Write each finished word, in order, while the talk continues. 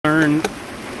turn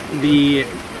the...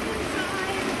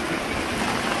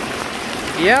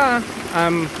 Yeah,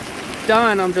 I'm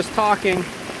done. I'm just talking.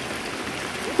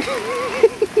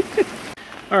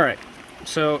 Alright,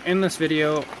 so in this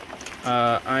video,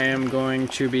 I am going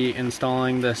to be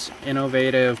installing this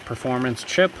innovative performance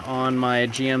chip on my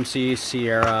GMC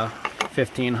Sierra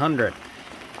 1500.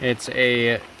 It's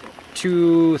a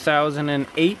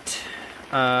 2008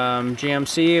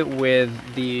 GMC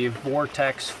with the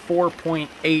Vortex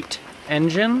 4.8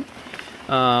 engine.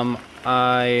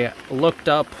 I looked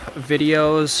up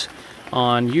videos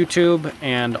on YouTube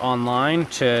and online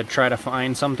to try to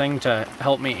find something to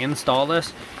help me install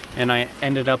this, and I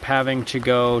ended up having to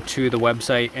go to the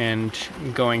website and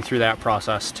going through that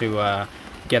process to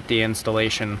get the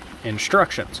installation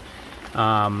instructions.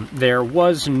 There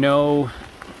was no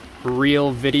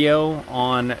real video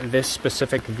on this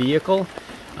specific vehicle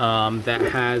that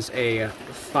has a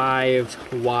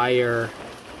 5-wire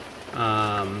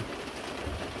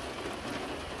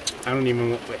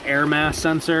air mass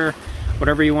sensor,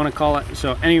 whatever you want to call it.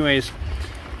 So anyways,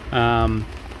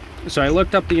 so I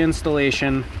looked up the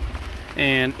installation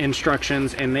and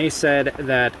instructions, and they said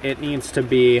that it needs to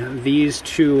be these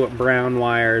two brown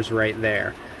wires right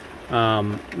there.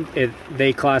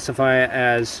 They classify it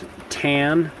as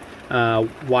tan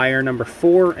wire number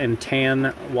 4 and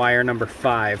tan wire number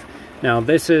 5. Now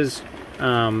this is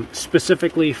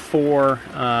specifically for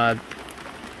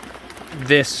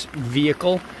this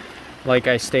vehicle, like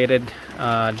I stated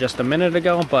just a minute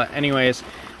ago. But anyways,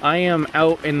 I am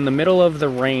out in the middle of the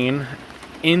rain,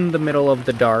 in the middle of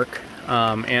the dark,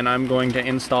 and I'm going to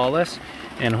install this,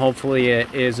 and hopefully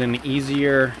it is an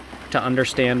easier to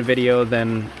understand video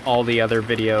than all the other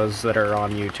videos that are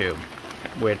on YouTube,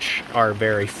 which are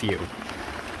very few.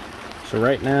 So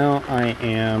right now I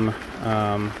am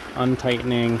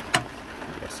untightening,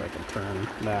 I guess I can turn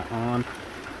that on.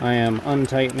 I am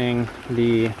untightening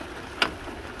the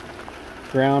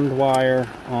ground wire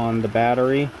on the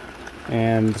battery,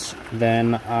 and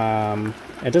then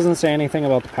it doesn't say anything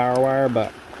about the power wire,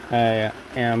 but I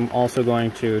am also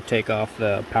going to take off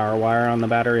the power wire on the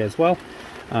battery as well,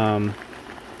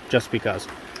 just because.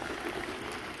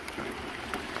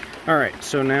 Alright,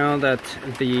 so now that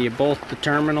both the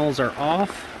terminals are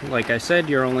off, like I said,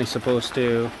 you're only supposed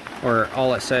to, or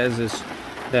all it says is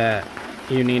that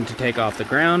you need to take off the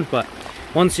ground. But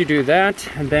once you do that,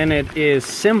 then it is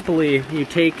simply, you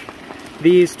take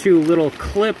these two little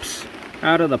clips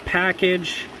out of the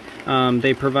package.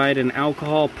 They provide an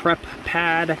alcohol prep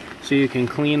pad so you can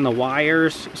clean the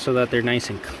wires so that they're nice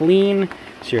and clean,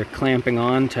 so you're clamping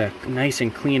on to nice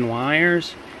and clean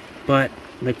wires. But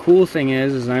the cool thing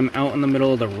is I'm out in the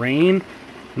middle of the rain,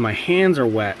 and my hands are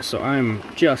wet, so I'm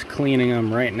just cleaning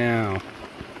them right now.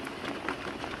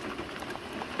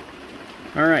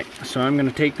 Alright, so I'm going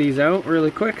to take these out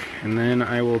really quick, and then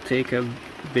I will take a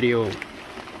video.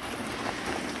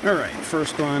 Alright,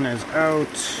 first one is out.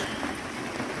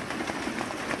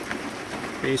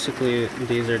 Basically,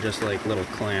 these are just like little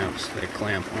clamps. They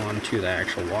clamp onto the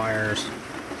actual wires.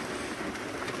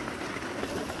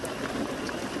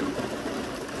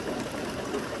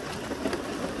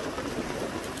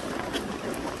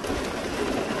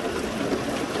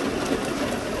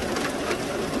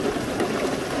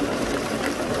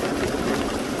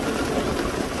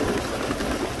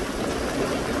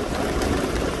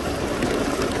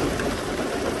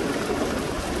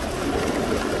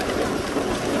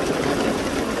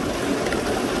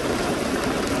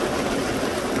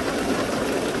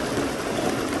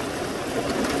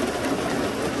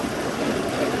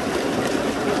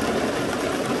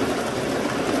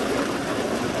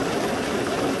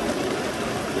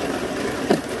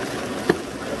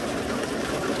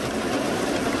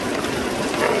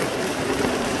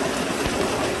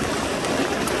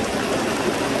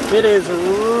 It is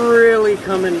really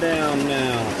coming down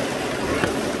now.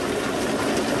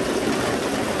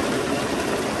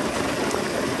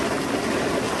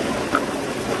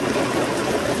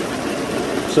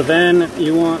 So then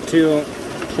you want to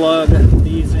plug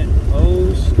these in.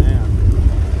 Oh snap.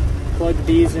 Plug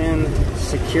these in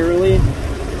securely,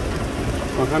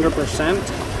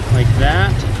 100%, like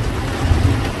that.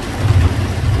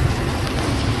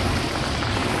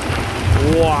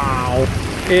 Wow.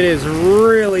 It is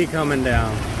really coming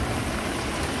down.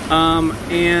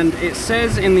 And it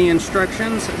says in the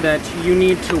instructions that you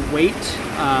need to wait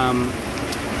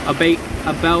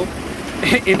about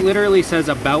it literally says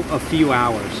about a few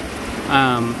hours.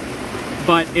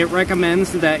 But it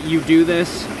recommends that you do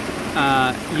this,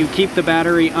 you keep the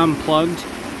battery unplugged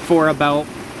for about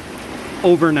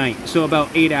overnight. So about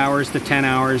 8 hours to 10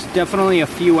 hours, definitely a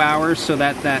few hours, so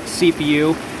that that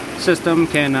CPU system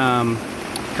can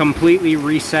completely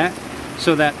reset,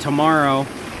 so that tomorrow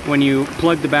when you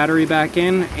plug the battery back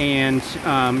in and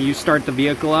you start the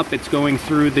vehicle up, it's going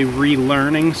through the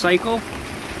relearning cycle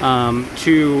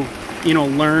to, you know,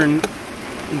 learn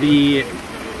the...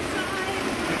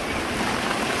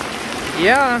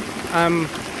 Yeah, I'm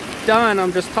done,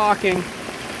 I'm just talking.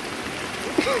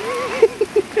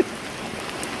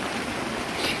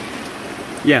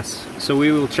 Yes, so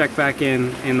we will check back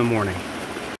in the morning.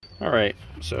 Alright,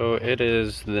 so it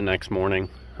is the next morning.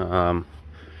 I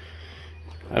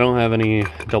don't have any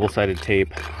double-sided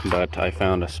tape, but I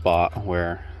found a spot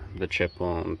where the chip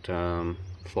won't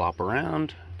flop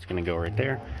around. It's going to go right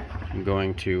there. I'm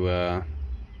going to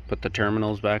put the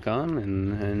terminals back on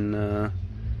and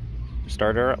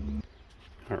start her up.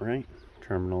 Alright,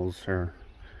 terminals are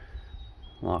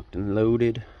locked and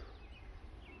loaded.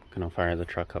 I'm going to fire the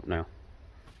truck up now.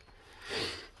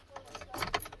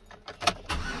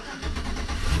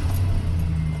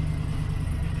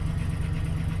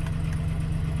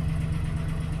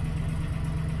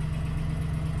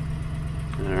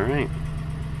 Alright,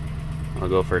 I'll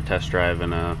go for a test drive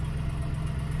in a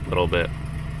little bit.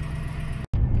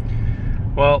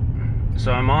 Well,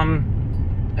 so I'm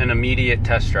on an immediate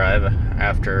test drive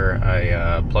after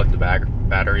I plugged the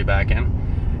battery back in,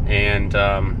 and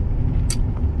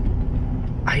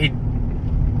I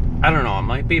don't know, it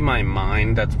might be my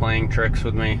mind that's playing tricks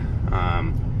with me,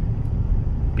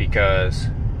 because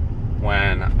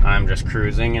when I'm just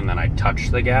cruising and then I touch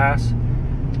the gas,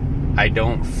 I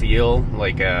don't feel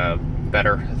like a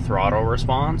better throttle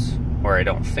response, or I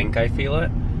don't think I feel it.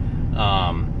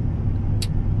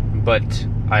 But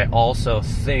I also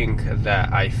think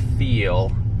that I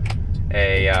feel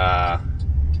a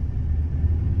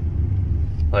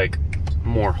like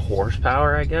more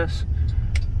horsepower, I guess.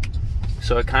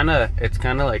 So it's kind of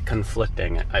like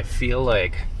conflicting. I feel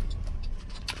like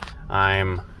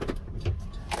I'm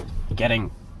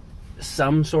getting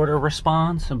some sort of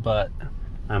response, but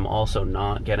I'm also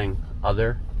not getting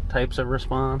other types of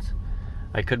response.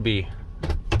 I could be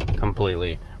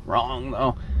completely wrong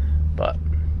though, but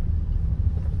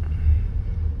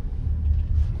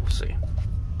we'll see.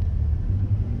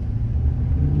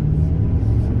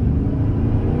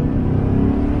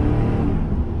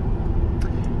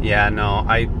 Yeah, no,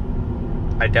 I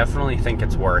definitely think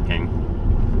it's working,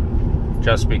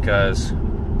 just because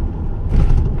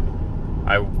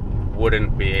I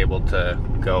wouldn't be able to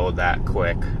go that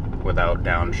quick without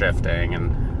downshifting,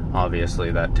 and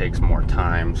obviously that takes more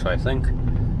time. So I think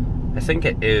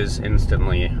it is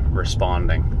instantly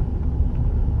responding,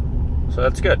 so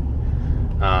that's good.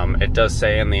 It does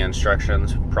say in the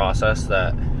instructions process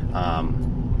that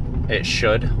it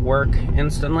should work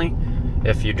instantly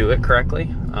if you do it correctly,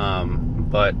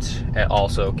 but it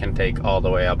also can take all the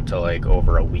way up to like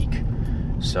over a week.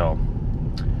 So,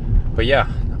 but yeah,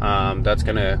 that's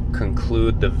gonna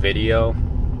conclude the video.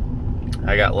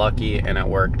 I got lucky and it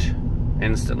worked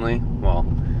instantly. Well,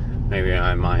 maybe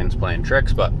my mind's playing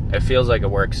tricks, but it feels like it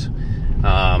works.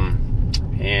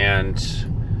 And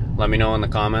let me know in the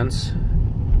comments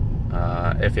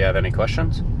if you have any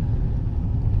questions.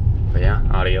 But yeah,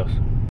 adios.